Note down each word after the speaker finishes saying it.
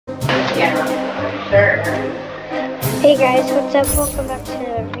Hey guys, what's up? Welcome back to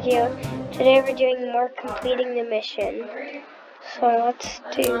another video. Today we're doing more completing the mission. So let's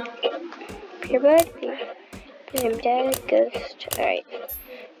do Pureblood, Become Dead, Ghost. Alright.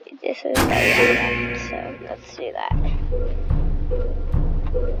 This is how we do that. So let's do that.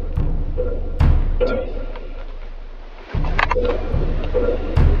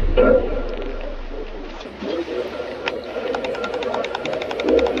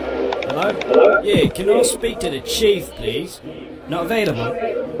 Hello? Yeah, can I speak to the chief, please? Not available?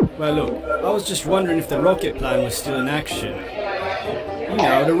 Well, look, I was just wondering if the rocket plan was still in action. You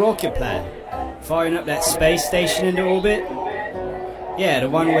know, the rocket plan. Firing up that space station into orbit? Yeah, the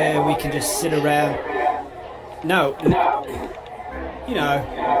one where we can just sit around. No, you know,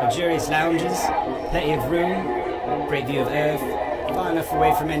 luxurious lounges, plenty of room, great view of Earth, far enough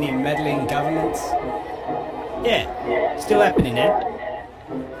away from any meddling governments. Yeah, still happening then.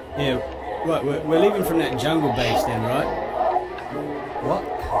 Yeah, right, we're leaving from that jungle base then, right? What?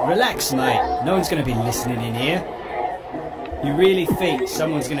 Relax, mate. No one's going to be listening in here. You really think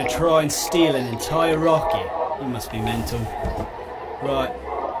someone's going to try and steal an entire rocket? You must be mental. Right.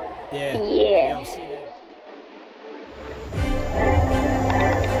 Yeah. Yeah. I'll see you later.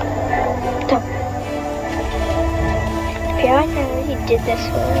 I feel like I already did this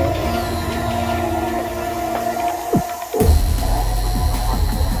one.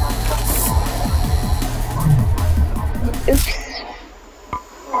 Oops.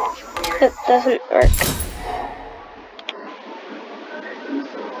 That doesn't work.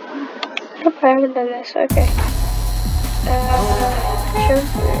 Nope, I haven't done this. Okay. Sure.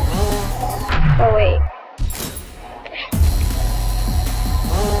 Oh, wait.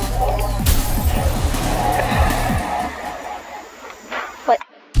 What?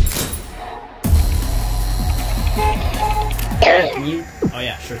 Can you? Oh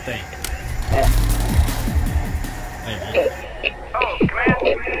yeah, sure thing. Wait a minute. Oh, Command,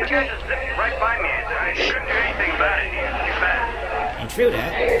 the guy just zipped right by me. I couldn't do anything about it. He's too fast. Intruder?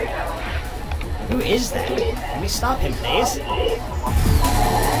 Who is that? Can we stop him, please?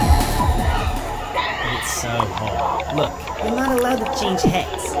 It's so hot. Look, you're not allowed to change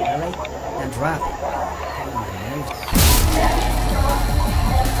heads, alright? Now drop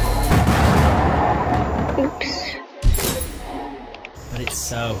it. Oops. But it's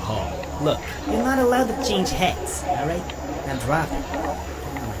so hot. Look, you're not allowed to change heads, alright? Now drop it.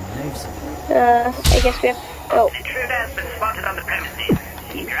 I guess we have. Oh. The intruder has been spotted on the premises.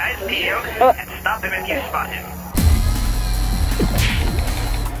 Keep your eyes peeled and stop him if you spot him.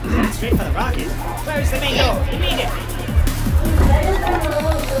 Straight for the rocket. Close the main door immediately.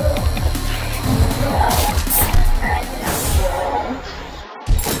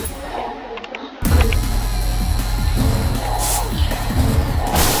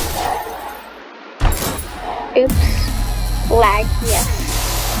 Oops. Lag, yes.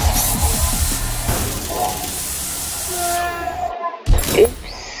 Oops.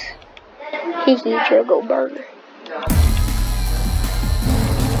 Hee Turbo Burger.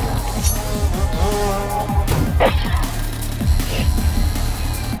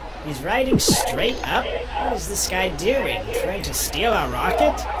 He's riding straight up? What is this guy doing? Trying to steal our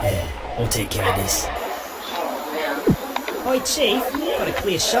rocket? Yeah, we'll take care of this. Oi, Chief. Got a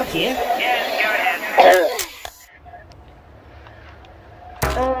clear shot here. Yes, go ahead.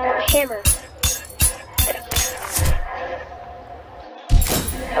 Hammer.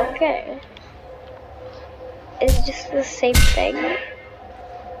 Okay. It's just the same thing.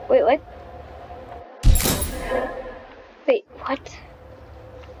 Wait, what? Wait, what?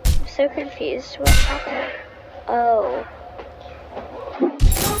 I'm so confused. What happened? Oh.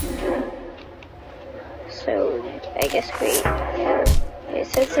 So, I guess we... Okay,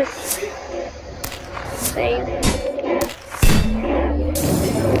 so it's the same.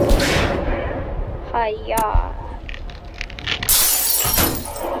 Hiya.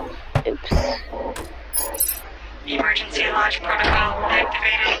 Oops. Emergency launch protocol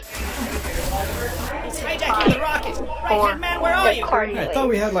activated. He's hijacking the rocket! Right, man, where are you? I thought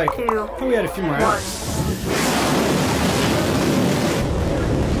we had a few more hours.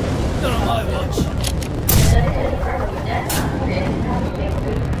 Not on my watch.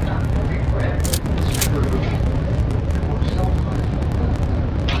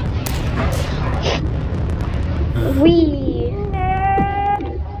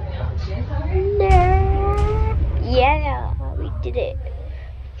 Yeah, we did it.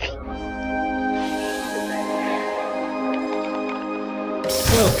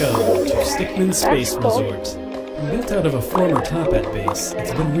 Welcome to Stickmin Space Resort. Built out of a former Toppat base,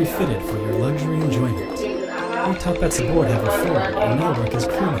 it's been refitted for your luxury enjoyment. All Toppats aboard have a phone and now work as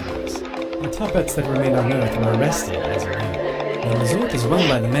crew members. The Toppets that remained on Earth were arrested, as you know. The resort is run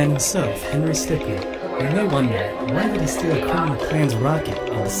by the man himself, Henry Stickmin. You may wonder, why did he steal a criminal clan's rocket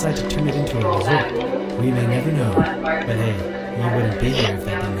and decide to turn it into a resort? We may never know, but hey, you wouldn't be here if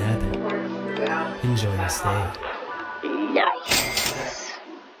that didn't happen. Enjoy your stay. Nice.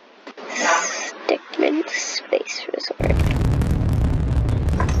 Stickmin Space Resort.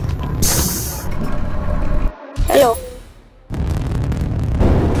 Hello.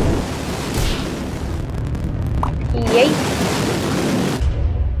 Yay.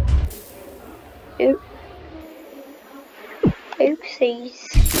 Oopsies.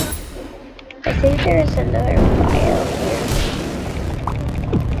 I think there's another file here.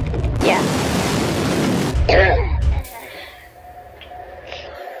 Yeah.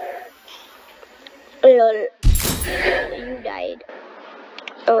 Lol. You died.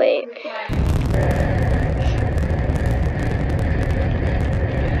 Oh wait.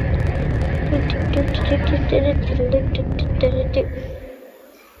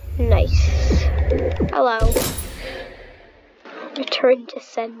 Nice. Hello. Return to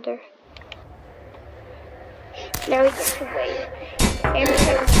sender. Now we get to wait.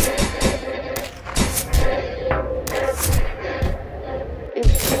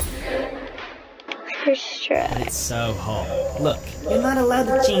 First try. It's so hot. Look, you're not allowed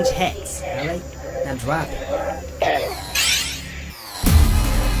to change hex, alright? Now drop it.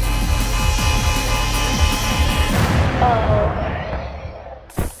 Oh.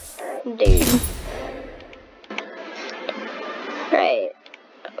 Dude. Right.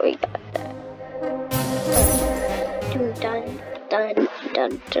 We got that.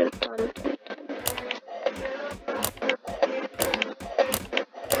 Dun.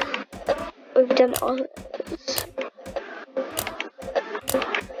 We've done all of this.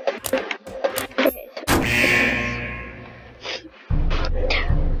 Okay,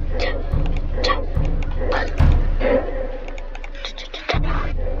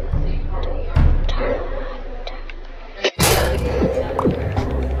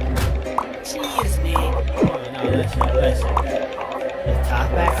 Jeez, man. Oh, no, listen. The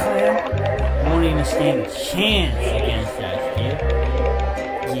Topback clan won't even stand a chance against us, dude.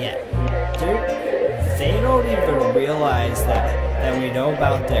 Yeah. Dude, they don't even realize that we know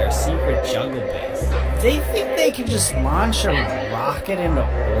about their secret jungle base. They think they can just launch a rocket into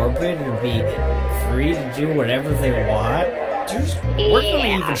orbit and be free to do whatever they want. Dude, we're gonna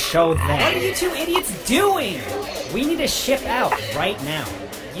even show them. What are you two idiots doing? We need to ship out right now.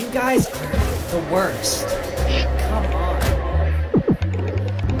 You guys are the worst. Come on.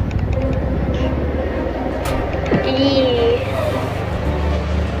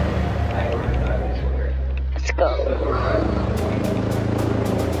 Let's go.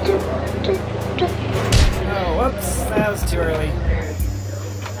 Oh, whoops, that was too early.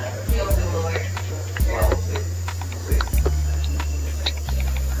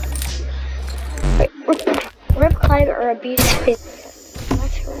 Rope climb or abuse physics.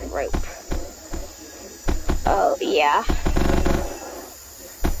 What's rope? Oh, yeah.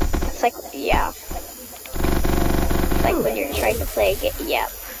 It's like, yeah. It's like when you're trying to play a game.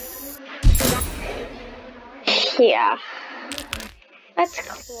 Yep. Yeah. Let's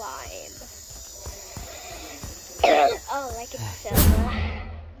climb. Oh, like it's Zelda.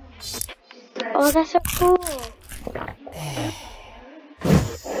 Oh, that's so cool.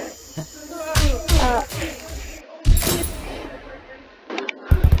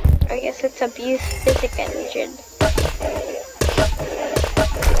 I guess it's abuse physics engine.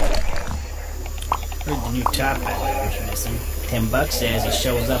 Heard the new top hat was missing. $10 says he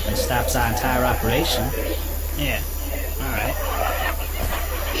shows up and stops our entire operation. Yeah, alright.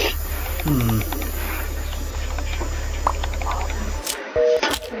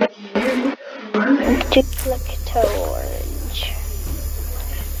 Duplicate orange.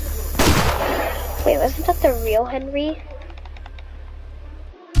 Wait, wasn't that the real Henry?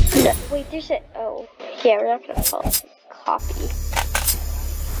 No, wait, there's a... Oh. Yeah, we're not gonna call it copy.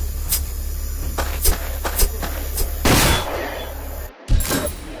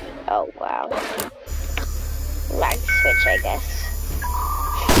 Oh, wow. Lag switch, I guess.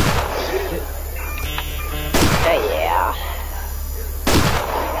 Oh, yeah.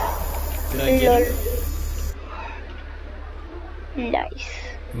 Did I get it? Nice.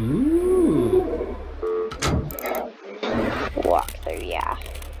 Ooh. Walkthrough, yeah.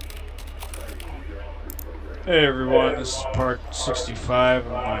 Hey everyone, this is part 65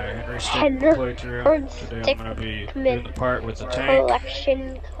 of my Henry Stickmin playthrough. Today I'm going to be doing the part with the tank.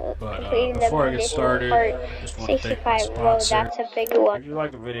 But before I get started, I just want to thank my sponsor. That's a big one. If you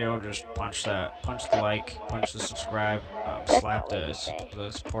like the video, just punch the like, punch the subscribe, slap the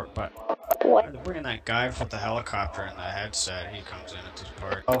support button. What? They're bringing that guy with the helicopter and the headset. He comes in at this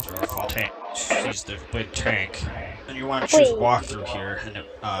part. Oh, tank. He's the big tank. And you want to choose walk through here, and it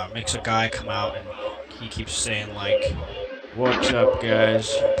makes a guy come out, and he keeps saying like, "What's up,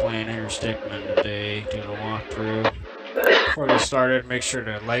 guys? I'm playing Henry Stickmin today, doing a walkthrough." Before we get started, make sure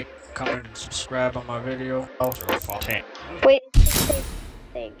to like, comment, and subscribe on my video. Tank. Wait, it's the same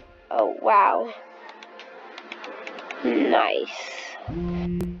thing. Oh, wow. Nice.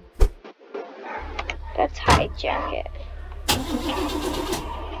 Let's hijack it.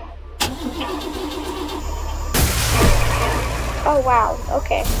 Oh, wow.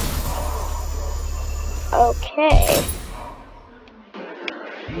 Okay. Okay.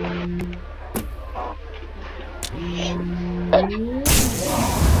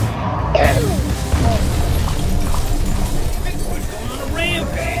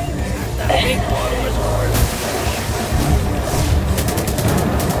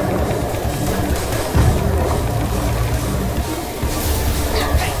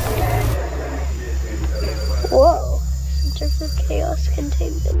 Whoa. Center for Chaos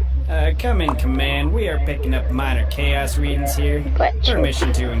Containment. Come in, Command. We are picking up minor chaos readings here.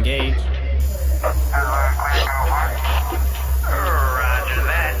 Permission to engage. Roger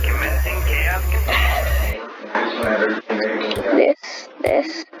that. Commencing chaos containment. This.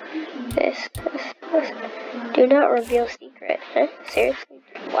 Do not reveal secret. Huh? Seriously?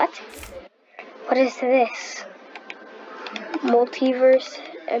 What? What is this? Multiverse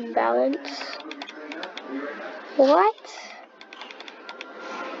imbalance? What?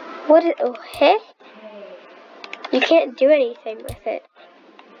 What is, oh, hey? You can't do anything with it.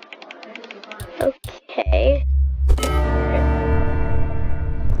 Okay.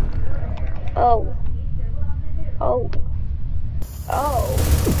 Oh. Oh. Oh.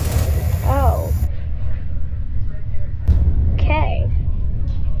 Oh. Okay.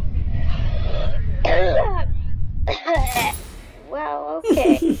 Well,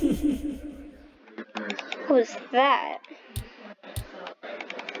 okay. What was that?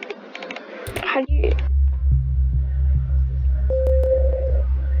 How do you...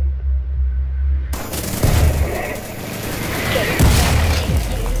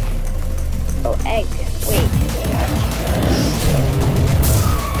 Oh, egg. Wait.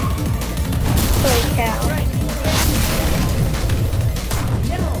 Holy cow.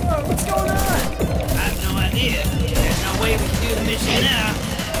 General, what's going on? I have no idea. There's no way we can do the mission now.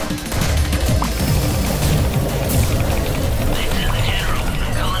 This is the General.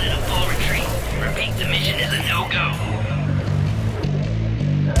 I'm calling it a full retreat. Repeat, the mission is a no-go.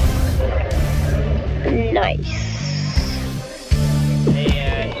 Nice.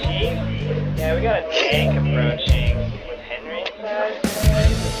 Hey, Chief? Yeah, we got a tank approaching with Henry inside.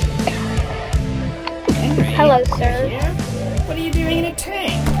 Henry? Hello, sir. Yeah? What are you doing in a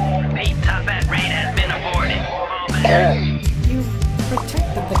tank? Repeat, top hat raid has been aborted. You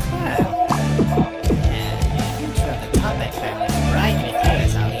protected the cloud. Yeah, the future of the Topic family is bright with you,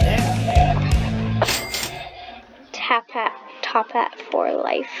 Alita. Top hat for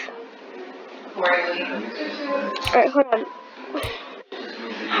life. Alright, hold on.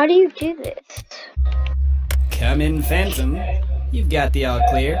 How do you do this? Come in, Phantom. You've got the all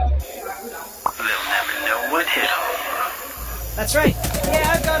clear. They'll never know what hit them. That's right.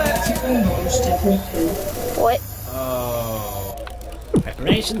 Yeah, I've got a... What? Oh.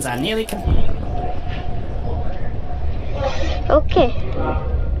 Preparations are nearly complete. Okay.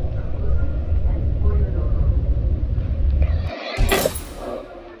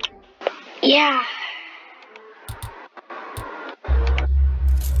 Yeah.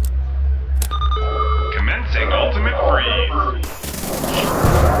 Commencing ultimate freeze.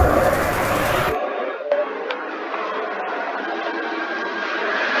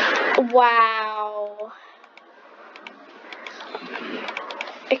 Wow.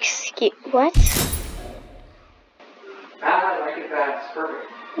 Excuse what? I think that's perfect.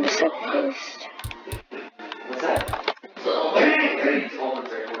 I'm so confused. What's that? These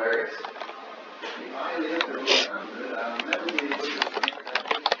moments are hilarious.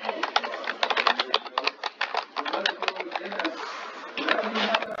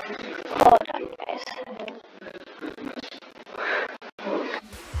 Hold on, guys.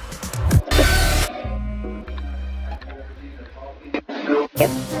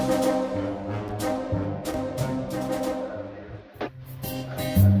 Yep.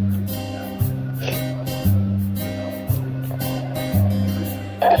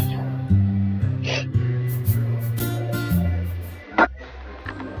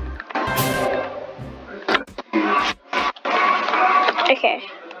 Okay,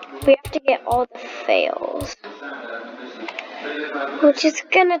 we have to get all the fails. which is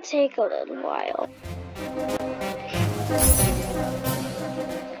gonna take a little while.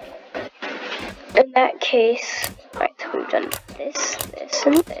 In that case, right, so we've done this, this,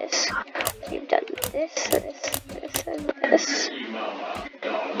 and this. We've done this, this, this, and this.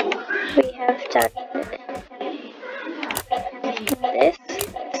 We have done this,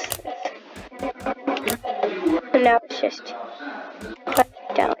 this, this. And now it's just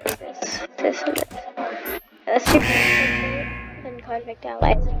convict allies, this, and this. Let's do and convict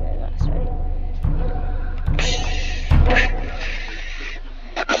allies for the last one.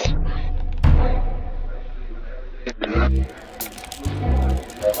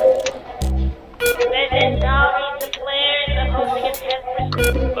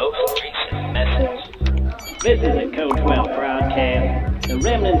 Most recent message. This is a Code 12 broadcast. The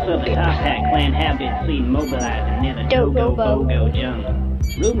remnants of the Top Hat clan have been seen mobilizing near the Dogo-Bogo jungle.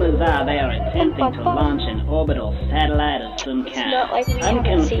 Rumors are they are attempting to launch an orbital satellite of some kind.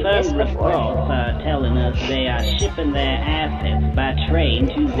 Unconfirmed reports are telling us they are shipping their assets by train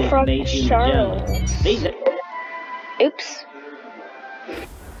to this base in the jungle. These are... Oops.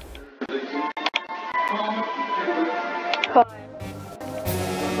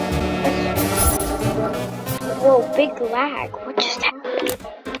 Whoa, big lag. What just happened?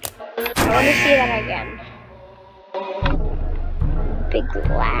 I want to see that again. Big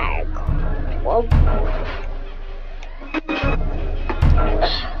lag. Whoa.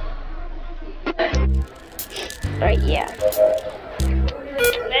 Right, yeah.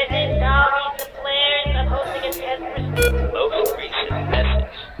 Most recent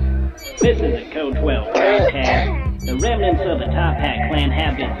message. This is a Code 12 broadcast. The remnants of the Top Hat clan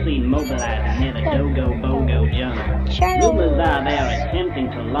have been seen mobilizing near the Dogo-Bogo jungle. Rumors are they are attempting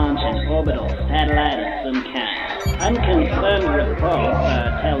to launch an orbital satellite of some kind. Unconfirmed reports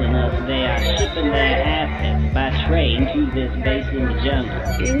are telling us they are shipping their assets by train to this base in the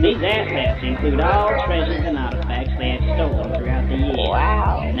jungle. These assets include all treasures and artifacts they have stolen throughout the years.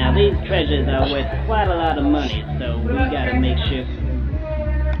 Wow. Now these treasures are worth quite a lot of money, so we gotta make sure...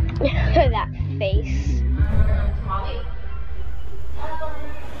 That face.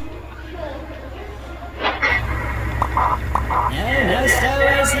 No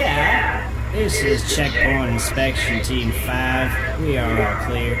stowaways here. This is Checkpoint Inspection Team 5. We are all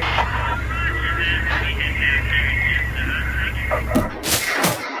clear.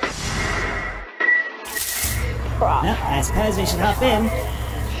 Well, I suppose we should hop in.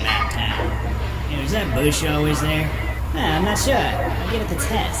 About time. Is that bush always there? No, I'm not sure. I'll give it the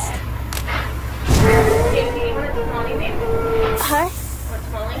test. Huh?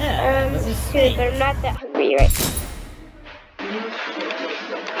 Dude, but I'm not that hungry right now.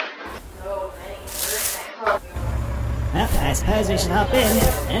 Well, I suppose we should hop in.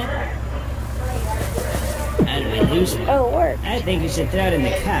 How do we lose one? Oh, it worked. I think we should throw it in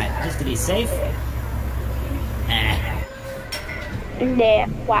the cart, just to be safe. Nah,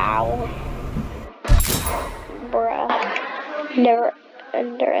 wow. Bruh. Never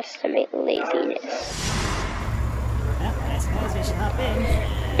underestimate laziness. Well, I suppose we should hop in.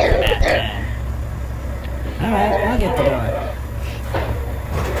 About time. Alright, I'll get the door.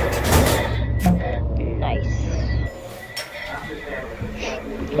 Nice.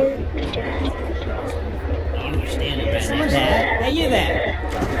 You standing right there. Hey, you there!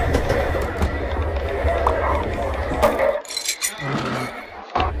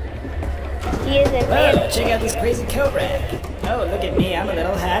 He is a Whoa, man. check out this crazy coat rack. Oh, look at me, I'm a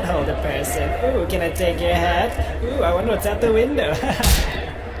little hat holder person. Ooh, can I take your hat? Ooh, I wonder what's out the window.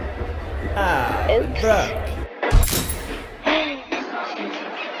 Ah, Oops. broke.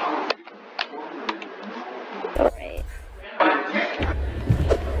 Alright.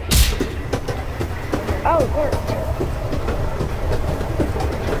 Oh, it worked.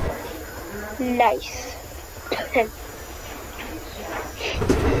 Nice.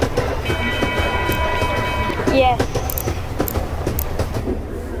 Yes.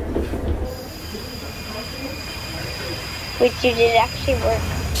 Wait, did it actually work?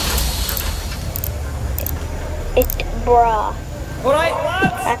 Bruh. Alright,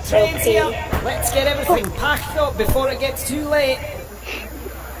 lads, That's train's OP. here. Let's get everything packed up before it gets too late.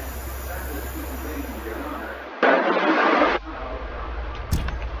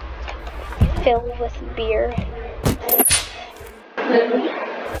 Filled with beer.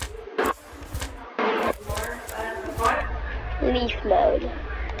 Leaf mode.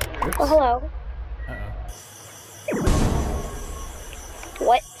 Oh, hello.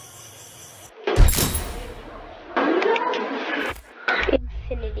 What?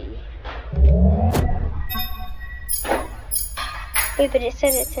 Infinity. Wait, but it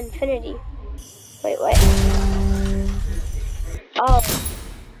said it's infinity. Wait, what? Oh.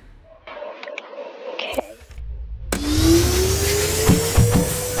 Okay.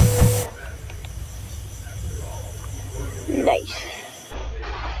 Nice.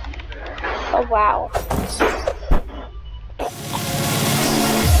 Oh wow.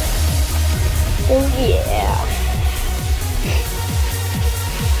 Oh yeah.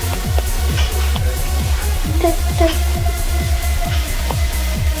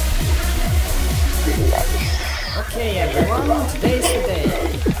 Okay, everyone, today's the day.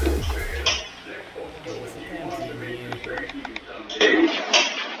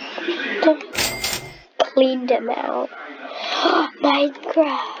 Cleaned them out.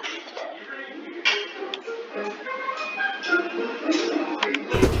 Minecraft.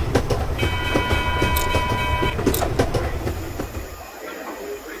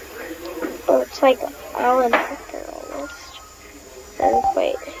 Oh, it's like Alan Hacker almost. Oh,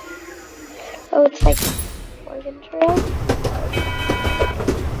 wait. Oh, it's like Oregon Trail.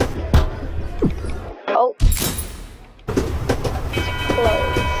 Oh. It's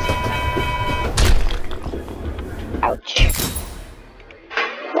closed. Ouch.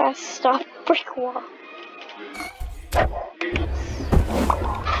 Last stop, brick wall.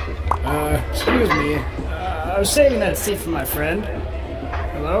 Excuse me. I was saving that seat for my friend.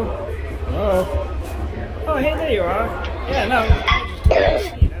 Hello? Hello? Oh, hey, there you are. Yeah, no.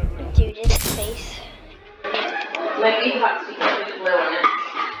 Dude, his face. Might be hot, so you can put glue on it.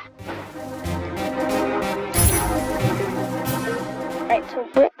 Alright, so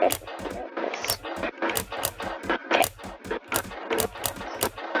we're good.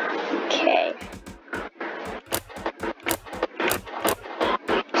 Okay.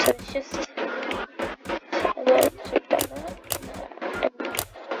 So it's just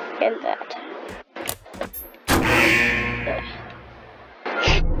and that.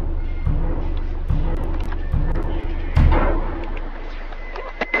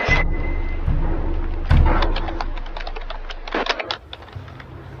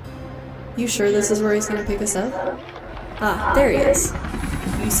 You sure this is where he's gonna pick us up? Ah, there he is.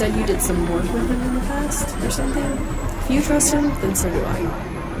 You said you did some work with him in the past, or something? If you trust him, then so do I.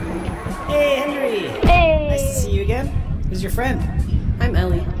 Hey, Henry! Hey! Nice to see you again. Who's your friend? I'm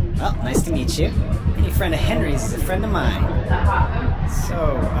Ellie. Well, nice to meet you. Any friend of Henry's is a friend of mine.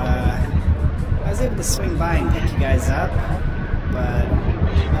 So, I was able to swing by and pick you guys up, but,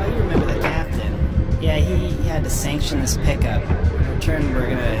 you remember the captain. Yeah, he had to sanction this pickup. In return, we're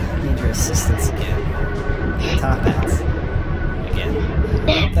gonna need your assistance again. Top hats. Again.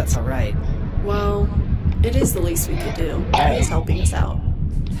 I hope that's alright. Well, it is the least we could do. He's helping us out.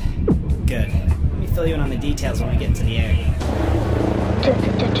 Good. Let me fill you in on the details when we get to the area.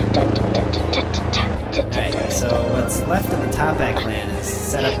 Alright, so what's left of the Topak clan is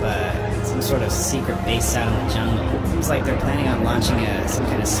set up some sort of secret base out in the jungle. Seems like they're planning on launching some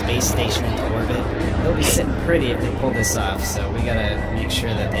kind of space station into orbit. They'll be sitting pretty if they pull this off, so we gotta make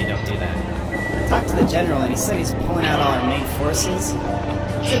sure that they don't do that. I talked to the general and he said he's pulling out all our main forces.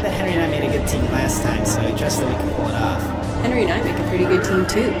 He said that Henry and I made a good team last time, so I trust that we can pull it off. Henry and I make a pretty good team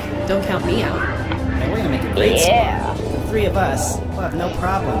too. Don't count me out. And we're gonna make a great squad. The three of us will have no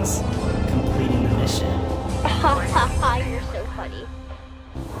problems completing the mission. Hahaha, you're so funny.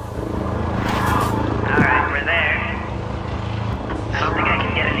 Alright, we're there. I don't think I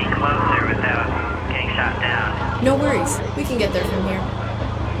can get any closer without getting shot down. No worries. We can get there from here.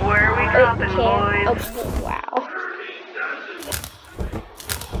 Where are we dropping, boys? Oh, wow.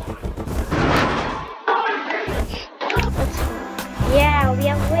 Yeah, we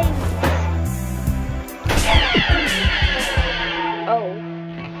have wings. Oh.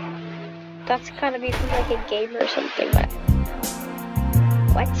 That's gotta be from like a game or something, but...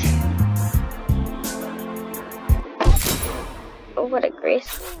 What? Oh, what a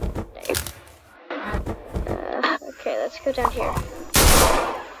graceful name. Okay, let's go down here.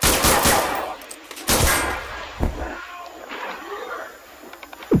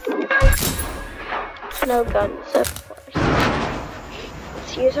 No guns, of course.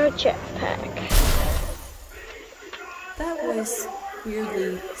 Let's use our jetpack. That was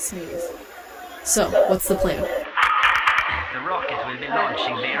weirdly smooth. So, what's the plan? The rocket will be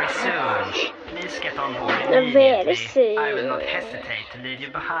launching very soon. Please get on board Very immediately. soon. I will not hesitate to leave you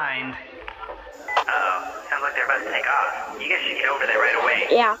behind. Uh-oh, sounds like they're about to take off. You guys should get over there right away.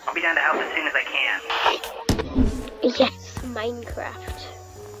 Yeah. I'll be down to help as soon as I can. Yes, Minecraft.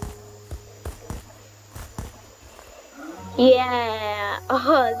 Yeah.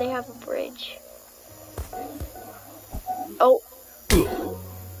 Oh, they have a bridge. Oh.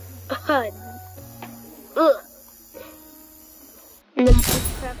 And the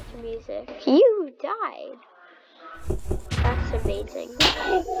Minecraft music. You died. That's amazing.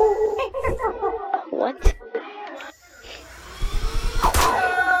 What?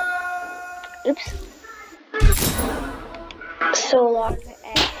 Oops. So long,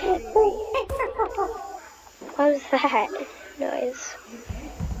 Henry. What was that noise?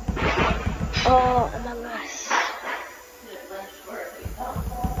 Oh, Among Us.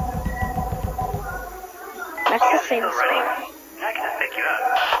 That's the same spot. I can just pick you up.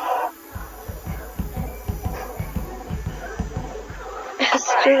 Let's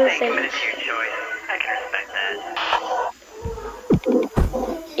do the same. Committed to your choice. I can respect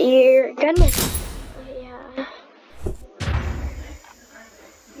that. You're gonna. Yeah.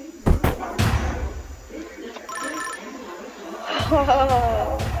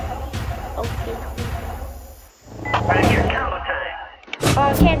 Oh. Okay. Right here, combo time.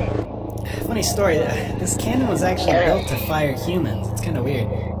 Oh, cannon. Funny story, this cannon was actually built to fire humans. It's kind of weird.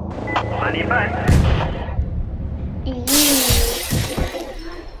 On your butt. You're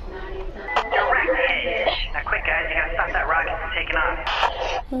wrecked. Now quick, guys, you gotta stop that rocket from taking off.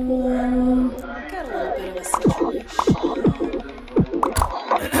 Got a little bit of a situation.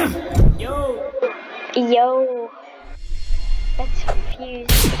 Yo. Let's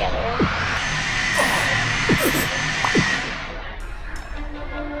fuse together.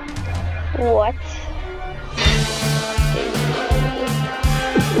 What?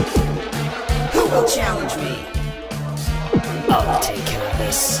 Who will challenge me? I'll take care of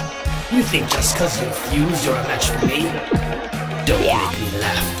this. You think just cause you fuse you're a match for me? Don't make me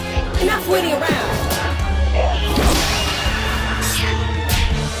laugh. Enough waiting around!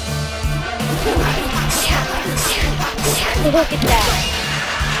 Look at that.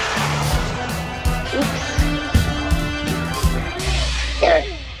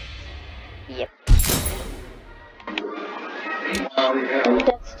 Yep.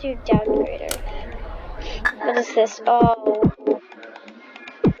 Let's do downgrader. What is this? Oh.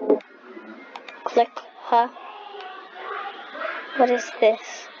 Click, huh? What is this?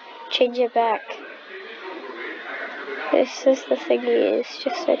 Change it back. This is the thingy. It's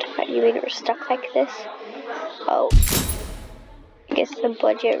just so tight. You mean we're stuck like this? Oh. I guess the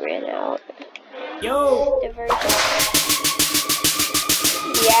budget ran out. Yo! Diversion.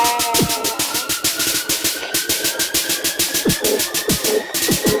 Yeah.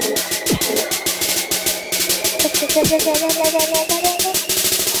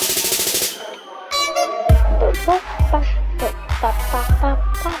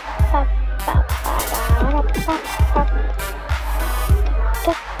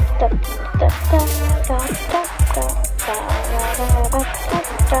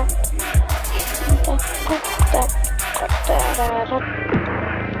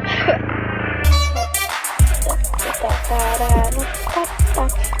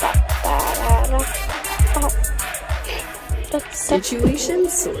 Situation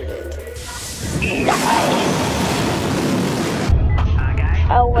sorted.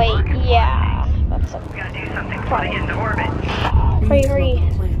 Oh wait, yeah. That's We gotta do something before they get into orbit. Hurry.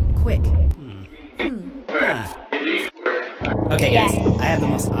 Quick. Okay, guys, I have the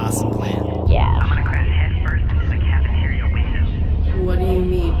most awesome plan. Yeah. I'm gonna crash head first into the cafeteria window. What do you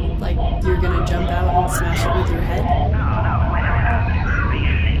mean? Like, you're gonna jump out and smash it with your head?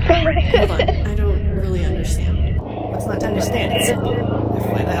 Hold on, I don't really understand. What's not to understand? It's simple. I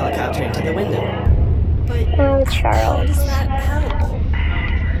fly the helicopter into the window. But Oh, how Charles. does that help?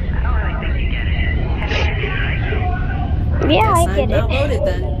 I don't really think you get it. Yeah, I Guess get I'm not it. loaded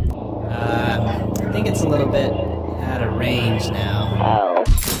then. I think it's a little bit out of range now. Oh.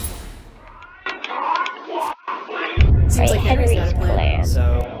 Seems Right, like Henry's got a plan. plan. So,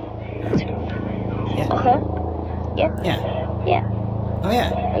 yeah. Uh-huh. Yeah. Yeah. Yeah. Oh,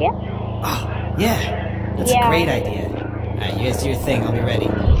 yeah. Yeah. Oh, yeah. That's Yeah. a great idea. Alright, you guys do your thing. I'll be ready.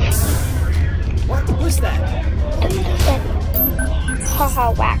 What? Who's that?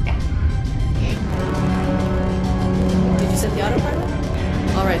 Haha, whack. Did you set the autopilot?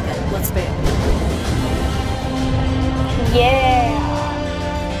 Alright then, let's bail. Yeah.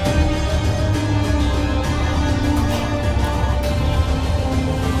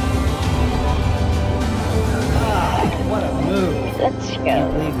 Ah, what a move. Let's I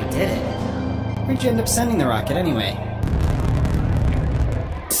can't go. believe we did it. Where'd you end up sending the rocket anyway?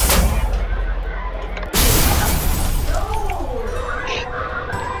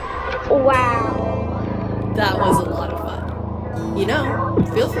 Wow. That was a lot of fun. You know,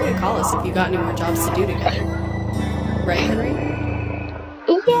 feel free to call us if you got any more jobs to do together. Right, Henry?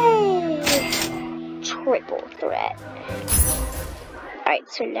 Yay! Triple threat. Alright,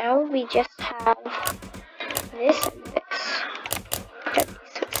 so now we just have this and this. Let me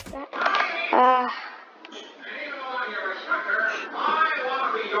switch that.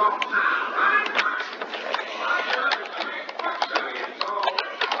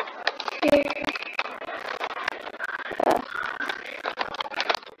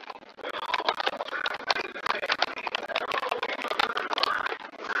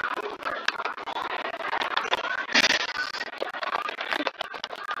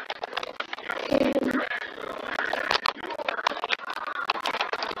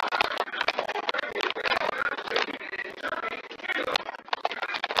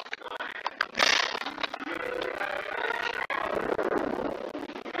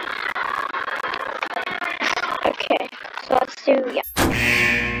 Okay, so let's do, yeah.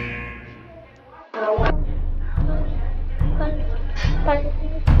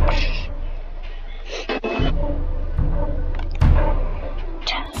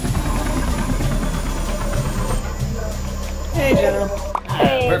 Hey, General.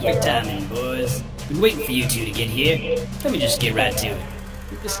 Hey, Perfect General. timing, boys. Been waiting for you two to get here. Let me just get right to it.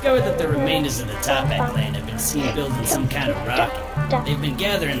 We've discovered that the remainders of the Top Hat clan have been seen building some kind of rocket. They've been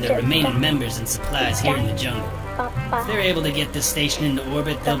gathering their remaining members and supplies here in the jungle. If they're able to get this station into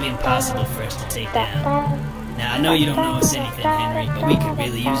orbit, they'll be impossible for us to take down. Now, I know you don't know us anything, Henry, but we could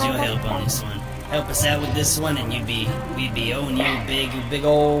really use your help on this one. Help us out with this one, and we'd be owing you a big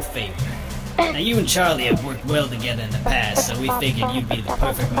old favor. Now, you and Charlie have worked well together in the past, so we figured you'd be the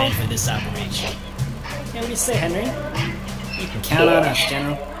perfect man for this operation. Yeah, what do you say, Henry? You can count on us,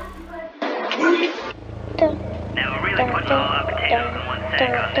 General. Now we're really putting all our potatoes in one sack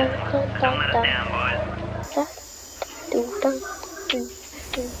on this one, so don't let us down, boys.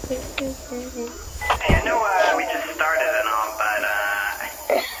 Hey, I know we just started and all, but I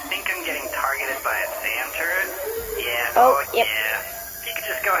think I'm getting targeted by a SAM turret. Yeah, Yep. yeah. If you could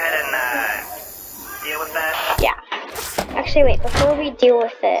just go ahead and deal with that. Yeah. Actually, wait, before we deal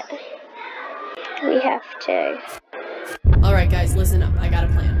with it, we have to... Alright guys, listen up, I got a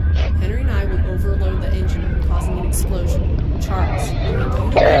plan. Henry and I will overload the engine, causing an explosion. Charles, we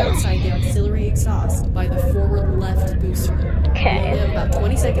will go outside the auxiliary exhaust by the forward left booster. Okay. We only have about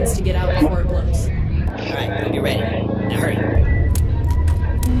 20 seconds to get out before it blows. Alright, I'll be ready. Now hurry.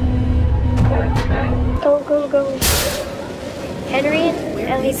 Go. Henry and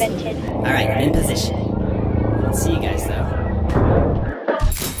Ellie Benton. Alright, I'm in position. I'll see you guys, though.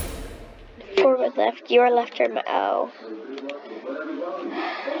 Forward left, your left or my... Oh.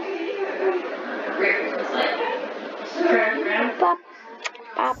 Bop.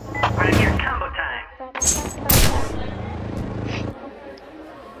 Bop. Right here, combo time.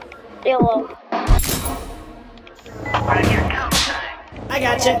 Yellow. Right here, combo time. I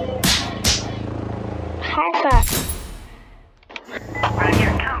gotcha. High five. Right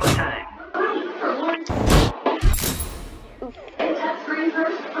here, combo time.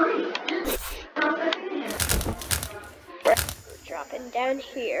 We're dropping down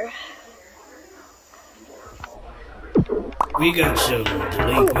here. We got some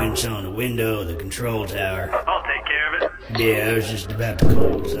delinquents on the window of the control tower. I'll take care of it. Yeah, I was just about to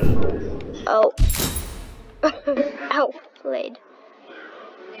close up. Oh. Outplayed.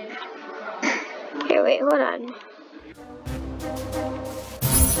 Here, wait, hold on.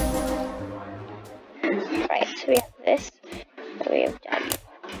 Right, so we have this. And we have done.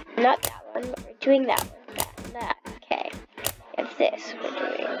 Not that one, but we're doing that one. That. Okay. We have this. We're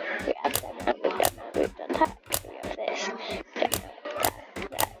doing. We have that. We've done that. We've done that. We have this. We've done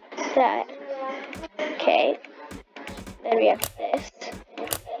that. Okay. Then we have this.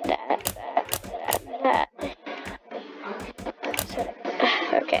 That. So,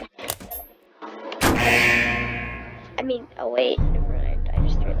 okay. I mean, oh wait, never mind. I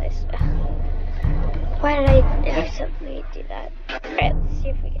just realized. Why did I have somebody do that? Alright, let's see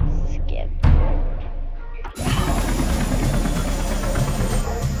if we can skip.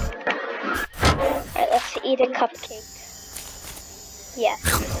 Alright, let's eat a cupcake. Yes.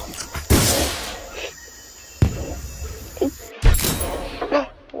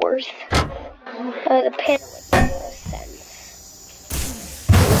 Worth. The panel makes no sense.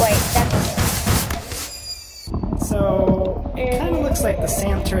 Wait, that's it. So, it kind of looks like the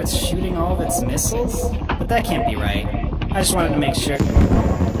SAM turret's shooting all of its missiles, but that can't be right. I just wanted to make sure.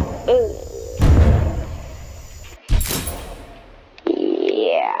 Ooh.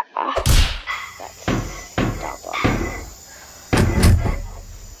 Yeah. That's double.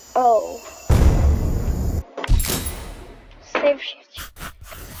 Oh. Save shift.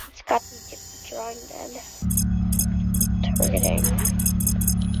 It's got me drawing then. Targeting.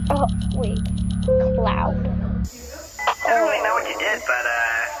 Oh, wait. Cloud. I don't really know what you did, but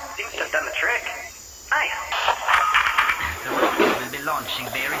seems to have done the trick. Nice. The rocket will be launching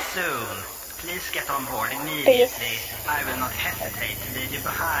very soon. Please get on board immediately. I will not hesitate to leave you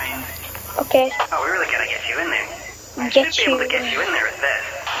behind. Okay. Oh, we really gotta get you in there. I should be able to get you in there with this.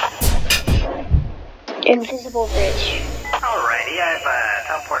 Invisible bridge. Alrighty, I've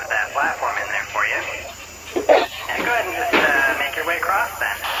teleported that platform in there for you. Yeah, go ahead and just make your way across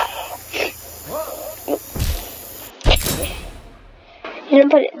then. You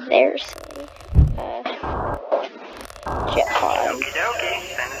didn't put it there, so jet pod. Okie dokie,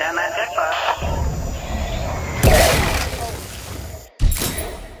 send down that jet pod.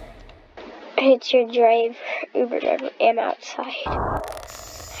 It's your drive, Uber driver, am outside.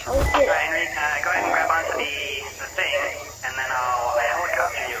 How is it? Alright, Henry, go ahead and grab onto the thing, and then I'll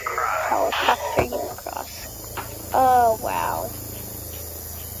helicopter you across. Helicopter you across. Oh, wow.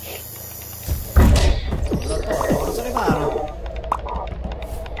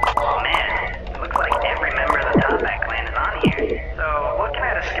 Man, it looks like every member of the Top Hat clan is on here. So, looking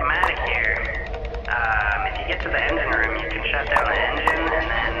at a schematic here, if you get to the engine room, you can shut down the engine, and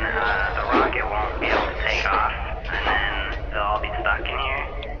then the rocket won't be able to take off, and then they'll all be stuck in here.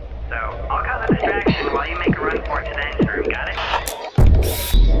 So, I'll cause a distraction while you make a run for it to the engine room, got it?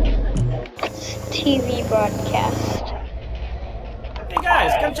 TV broadcast. Hey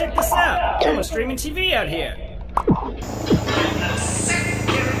guys, come check this out. Someone's streaming TV out here.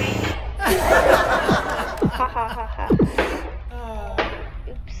 Ha ha ha ha.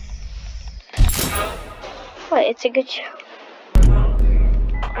 Oops. What? It's a good show.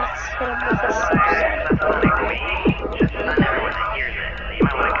 Let's hit him with a subset. That's all like we, just not everyone that hears it, so you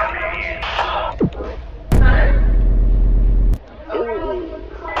might want to cover your ears.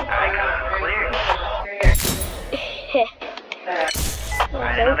 Alright, comes clear.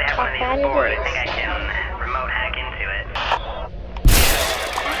 Alright, I know they have one of these aboard. I think I can remote hack into it.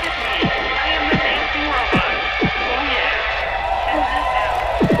 Look at me. I am the dancing robot. Oh yeah.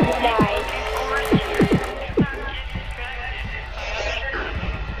 Nice.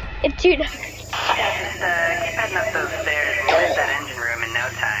 It's too nice. Just keep heading up those stairs and hit that engine room in no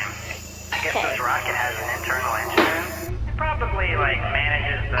time. I guess this rocket has an internal engine room. It probably, like,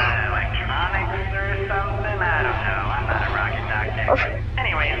 manages the electronics or something. I don't know. I'm not a rocket doctor.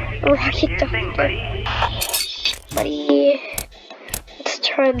 Anyways, Rocket do your thing, buddy. Buddy. Let's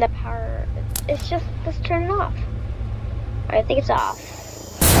turn the power. It's just, let's turn it off. I think it's off.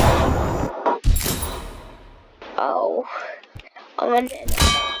 Oh. On and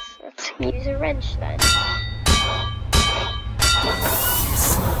off. Let's use a wrench then.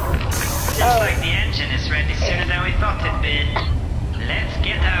 Looks like the engine is ready sooner than we thought it'd be. Let's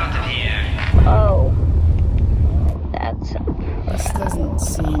get out of here. Oh. That's... This doesn't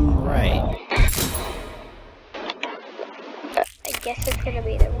seem right. I guess it's gonna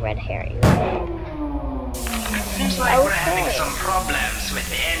be the red herring. Seems like we're having some problems with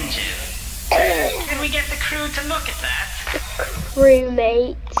the engine. Can we get the crew to look at that?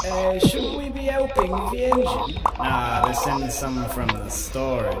 Crewmate. Shouldn't we be helping with the engine? Nah, they're sending some from the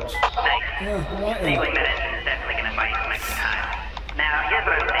storage. Nice. What? Disabling that engine is definitely going to buy you some extra time. Now, here's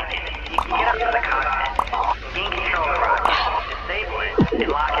what I'm thinking. You can get up to the cockpit, gain control of the rocket, disable it,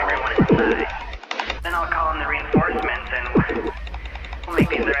 and lock everyone inside. Then I'll call in the reinforcements, and we'll make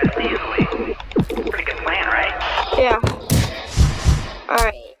these the rest easily. Pretty good plan, right? Yeah.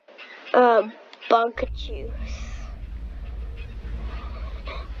 Alright. Bunker juice.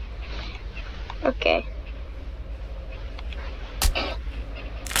 Okay.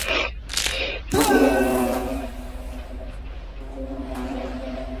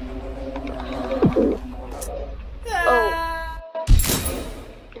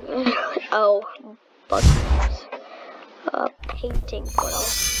 Oh, buttons. Painting foil.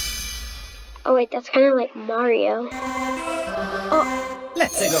 Oh wait, that's kind of like Mario. Oh,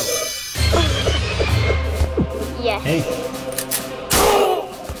 let's go. Yes. Hey.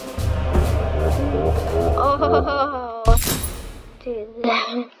 Oh, dude,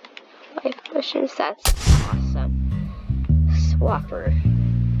 life missions. That's awesome. Swapper.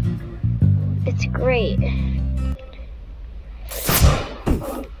 It's great.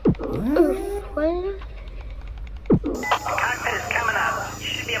 Ooh, what? The cockpit is coming up. You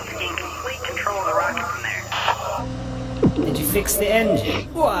should be able to gain complete control of the rocket from there. Did you fix the engine?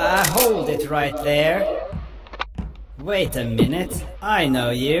 Why, hold it right there. Wait a minute. I know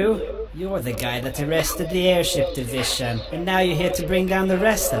you. You're the guy that arrested the airship division, and now you're here to bring down the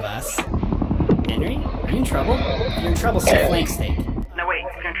rest of us. Henry, are you in trouble? If you're in trouble, say flank steak. No, wait.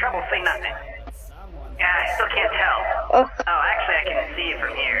 If you're in trouble, say nothing. Yeah, I still can't tell. Oh, actually, I can see it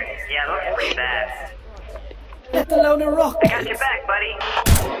from here. Yeah, it looks pretty bad. Let alone a rocket. I got your back, buddy.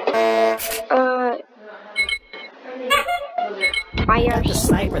 Fire. Got the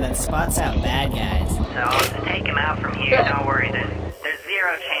sniper that spots out bad guys. So I'll just take him out from here. Don't worry, there's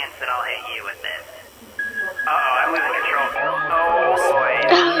zero chance that I'll hit you with this. Uh-oh, I'm losing control. Oh boy,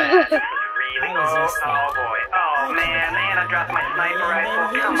 this is really... Oh boy. Oh man, I dropped my sniper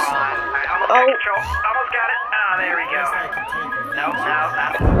rifle. Come on. I almost got control. Almost got it. Oh, there we go. Nope,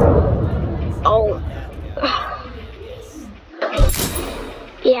 not. Oh.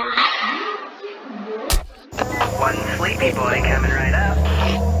 Yeah. One sleepy boy coming right up.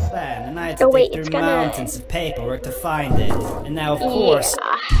 Plan, and I had to dig through mountains of paperwork to find it. And now, of course...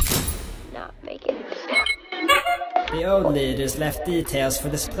 Not making it. The old leaders left details for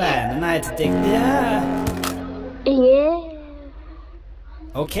this plan, and I had to dig... Yeah.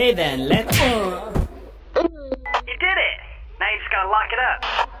 Okay then, let's... You did it! Now you just gotta lock it up.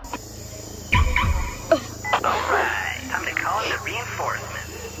 Alright, time to call in the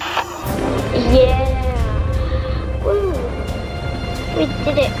reinforcements. Yeah. Woo. We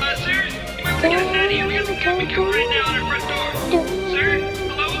did it. Sir, you might want to get us out of here. We have a traffic cone right now on our front door. Sir?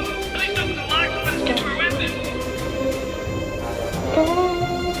 Hello? Please open the lock and let us get to our weapons.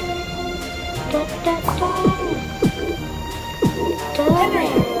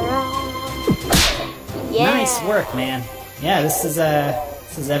 Yeah. Nice work, man. Yeah, this is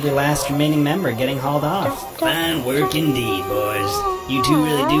every last remaining member getting hauled off. Fine work indeed, boys. You two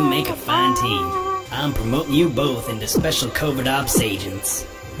really do make a fine team. I'm promoting you both into special covert ops agents.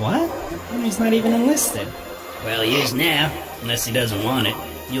 What? Henry's not even enlisted. Well, he is now, unless he doesn't want it.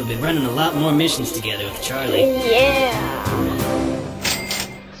 You'll be running a lot more missions together with Charlie. Yeah.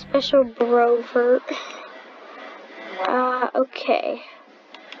 Special brovert. Okay.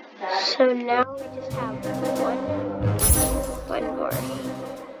 So now we just have one more.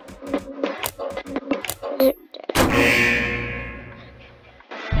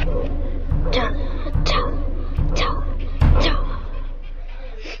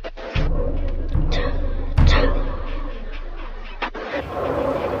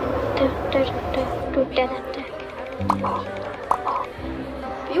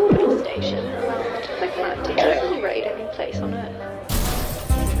 Fuel station. Click that to accelerate any place on Earth.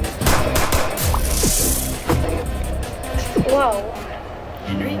 Whoa.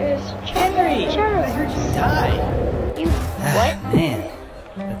 Henry? Henry! I heard you die. You what? Man.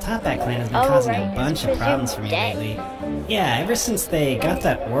 The Top Hat clan has been causing a bunch of problems for me lately. Yeah, ever since they got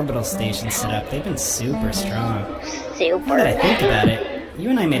that orbital station set up, they've been super strong. Now that I think about it, you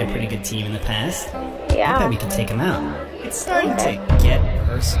and I made a pretty good team in the past. Yeah. I bet we could take them out. It's starting to get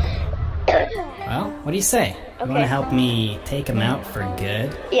personal. Well, what do you say? You want to help me take them out for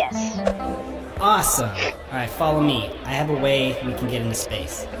good? Yes. Awesome. Alright, follow me. I have a way we can get into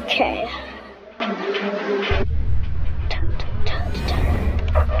space. Okay.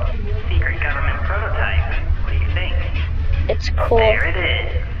 Secret government prototype. What do you think? It's cool. There it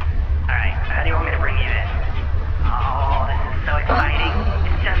is. Alright, how do you want me to bring you in? Oh, this is so exciting.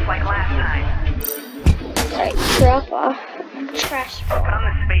 It's just like last time. Alright, drop off. Trash. Put on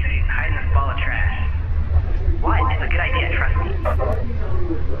this spacesuit and hide in this ball of trash. What? It's a good idea, trust me.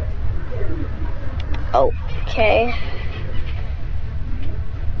 Okay.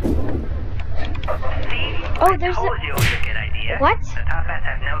 See? Oh, there's I told you it was a good idea. What? The Top Hats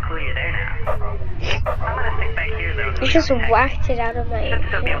have no clue you're there now. I'm gonna stick back here, though. So You just whacked it out of my should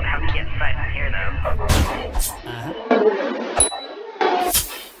still be able to help you get inside from here, though.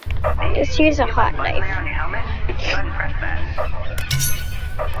 Just use a hot Button there knife. on your helmet? Go ahead and press that.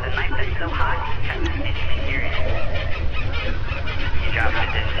 The knife that's so hot, you can cut the stitch to hear it. You dropped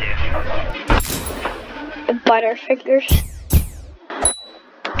it too. Butterfingers.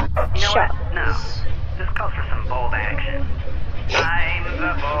 You know what? No. This calls for some bold action. I'm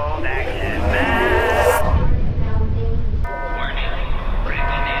the bold action man.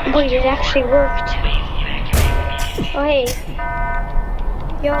 Wait, it actually worked. Oh, hey.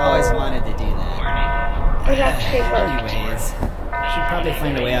 Yo. Always wanted to do that. It actually worked. Anyways, should probably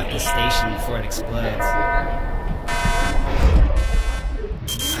find a way out this station before it explodes.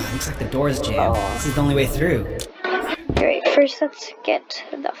 Looks like the door's jammed. This is the only way through. Alright, first let's get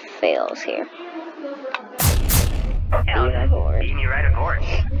the fails here. Hell, beam you right aboard.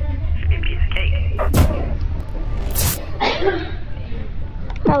 Should be a piece of cake.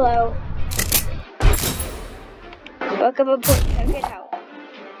 Hello. Welcome aboard. Check it out.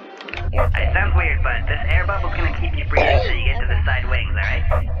 It sounds weird, but this air bubble's gonna keep you breathing until you get to the side wings, alright?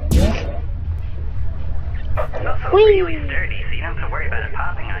 It's also really sturdy, so you don't have to worry about it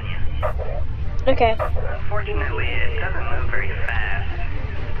popping on you. Okay. Unfortunately, it doesn't move very fast.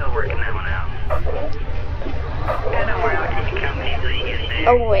 Still working that one out. Yeah, don't worry, I'll keep you company until you get there.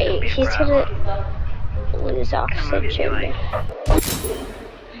 Oh wait, he's gonna use oxygen.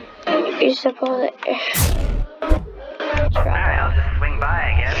 Use up all the air. Alright, I'll just swing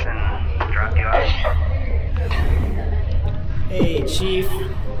by, I guess, and drop you off. Hey, Chief.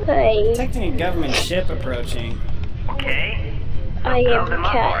 Hi. Detecting a government ship approaching. Okay. I am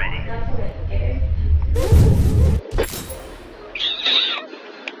Cat.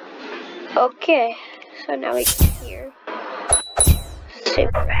 Okay, so now we can hear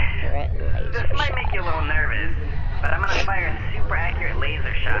super accurate laser This might make you a little nervous, but I'm gonna fire a super accurate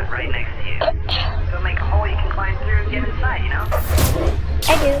laser shot right next to you. It'll make a hole you can climb through and get inside, you know?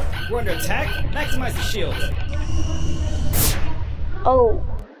 I do. We're under attack. Maximize the shield. Oh.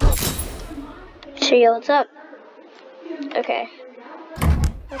 Shields up. Okay.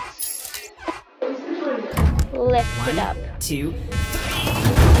 Let's lift it up. 1, 2.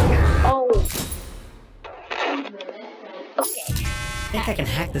 Oh. Okay. I think I can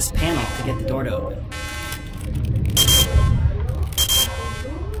hack this panel to get the door to open.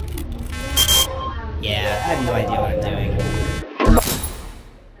 Yeah, I have no idea what I'm doing.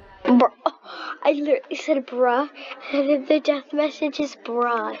 Bruh. I literally said bruh, and then the death message is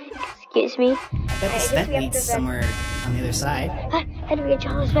bruh. Excuse me. I bet this vent leads somewhere on the other side. Henry,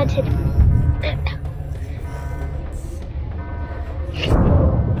 John was vented.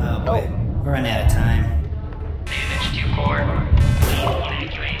 Oh boy, we're running out of time. Damage to core.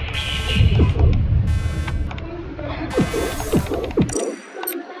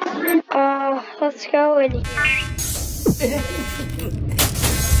 Let's go in here.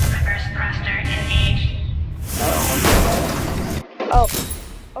 Reverse thruster engaged. Oh.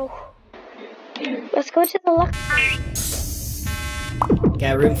 Let's go to the left.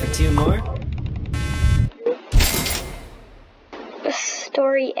 Got room for 2 more? The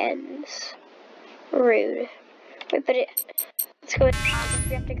story ends. Rude. Wait, but let's go in.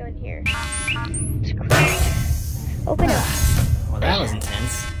 We have to go in here. Open up. Well, that was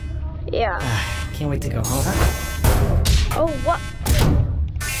intense. Yeah. Can't wait to go home. Oh, what?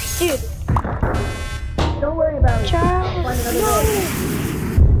 Dude. Don't worry about it. Charles. Find another No. way.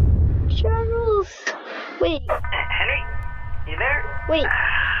 Charles. Wait. Henry? You there? Wait.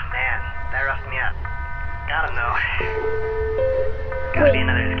 Man, that roughed me up. Gotta know. Gotta be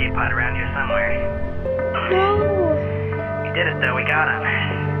another escape pod around here somewhere. No. We did it though, we got him.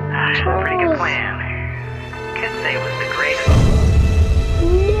 Pretty good plan. Could say it was the greatest.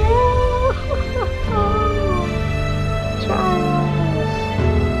 No. Charles.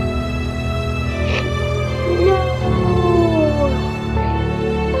 No.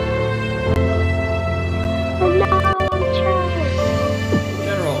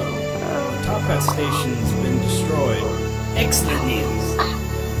 General, Top Hat Station's been destroyed. Excellent news.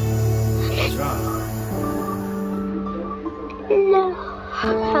 What's wrong? No.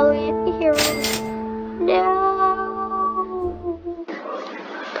 Hallelujah, hero. No.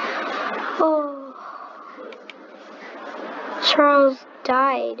 Oh. Charles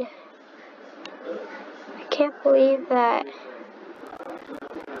died. I can't believe that.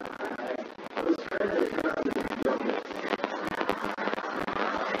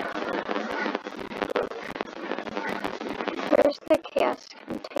 Where's the chaos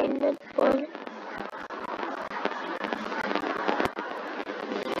containment one?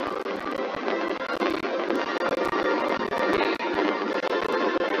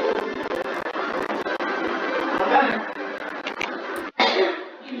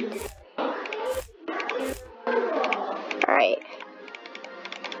 Alright.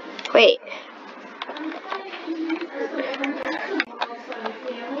 Wait.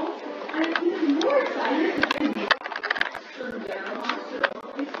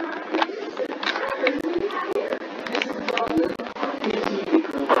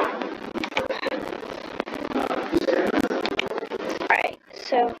 Alright,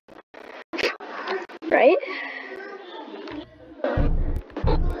 so. Right?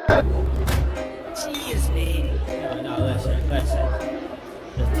 Jeez, me. No, listen.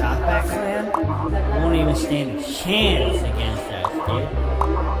 The Top Hat clan won't even stand a chance against us, dude.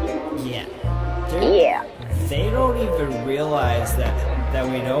 Yeah. They don't even realize that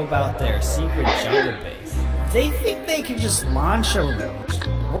we know about their secret jungle base. They think they can just launch a...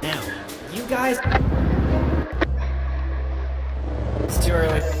 Now, you guys... It's too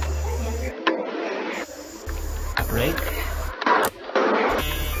early. Right?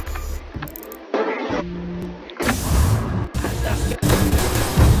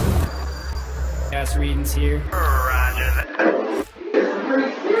 Gas readings here. Roger that.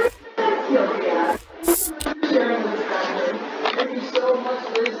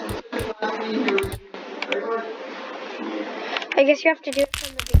 I guess you have to do it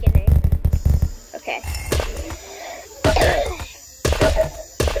from the beginning. Okay.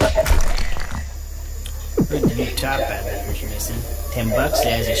 Heard the new top hat battery's missing. $10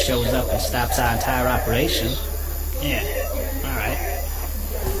 says it shows up and stops our entire operation. Yeah, alright.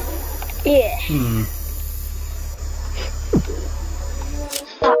 Yeah.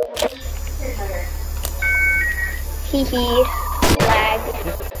 Hee hee. Lag.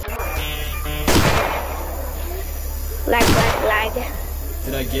 Lag, lag, lag.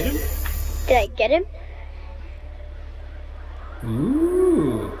 Did I get him? Did I get him?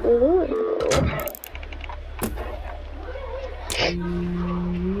 Ooh. Ooh.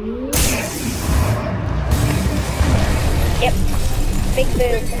 Yep. Big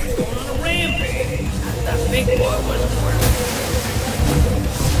boom. Rampage! That big boy wasn't working.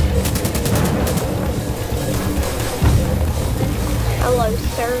 Hello,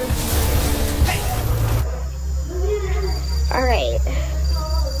 sir. Alright.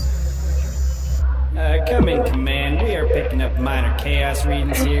 Come in, Command. We are picking up minor chaos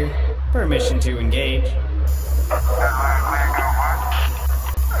readings here. Permission to engage. Roger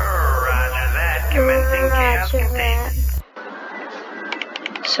that. Commencing chaos containment.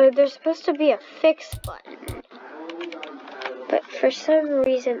 So there's supposed to be a fix button. But for some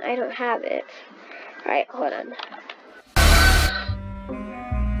reason I don't have it. Alright, hold on.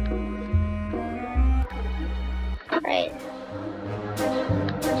 Alright.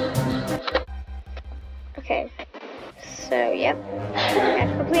 Okay. So, yep.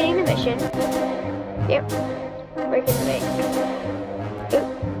 That's completing the mission. Yep. Breaking the bank.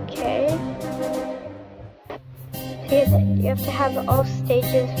 Okay. You have to have all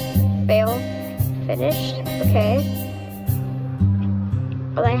stages fail finished. Okay.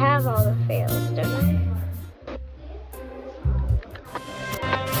 Well, I have all the fails, don't I?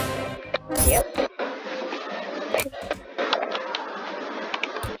 Yep.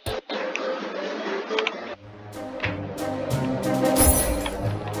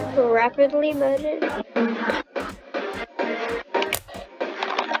 Rapidly loaded.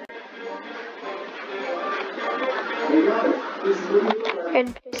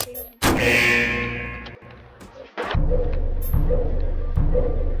 And proceed.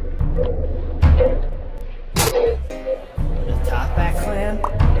 The top back clan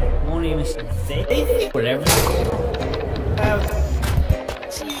won't even say whatever.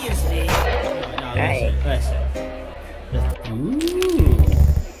 Cheers, me. Alright. Listen. Ooh.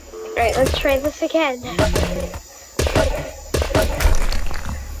 Alright, let's try this again.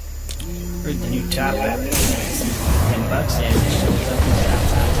 Heard the new top hat. $10 says it shows up and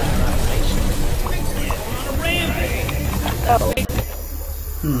stops our entire operation. Oh.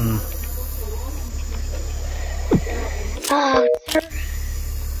 Oh, sir. I'm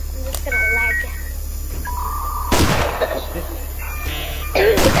just gonna lag.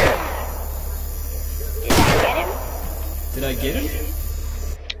 Did I get him?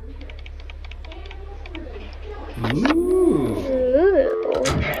 Ooh.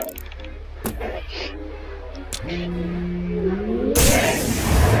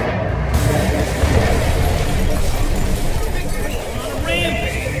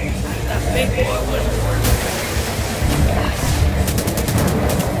 That big boy wasn't working.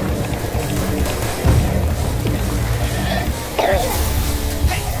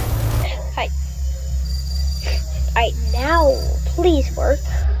 Hi. Alright, now, please work.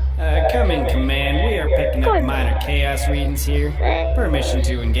 Come in, Command. We are picking up minor chaos readings here. Permission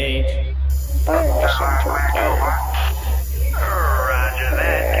to engage. Permission to engage. Roger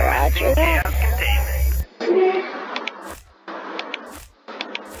that. Roger that. Chaos containment.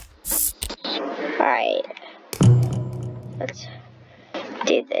 Alright. Let's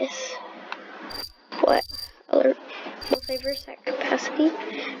do this. What? Alert. Multiverse at capacity?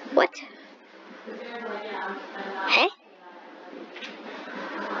 What? Huh?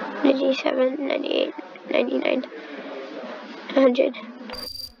 97, 98, 99, 100.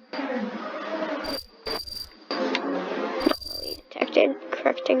 Anomaly detected.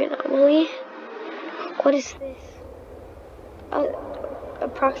 Correcting anomaly. What is this? Oh,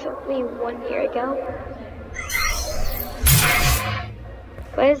 approximately 1 year ago.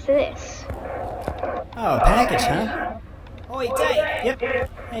 What is this? Oh, a package, huh? Oi, Dave! Yep.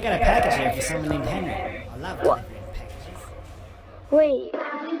 I got a package here for someone named Henry. I love delivering packages. Wait.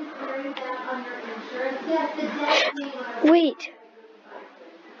 Wait.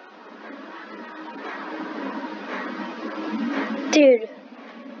 Dude.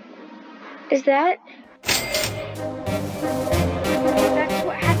 Is that? That's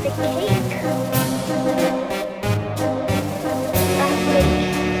what had the cake. That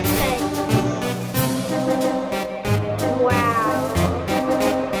makes sense. Wow.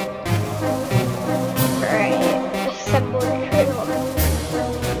 Alright. Assembled kernel.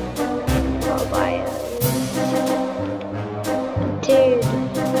 All bios.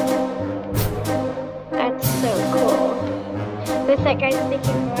 with that, guys, thank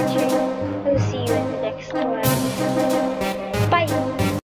you for watching. I'll see you in the next one.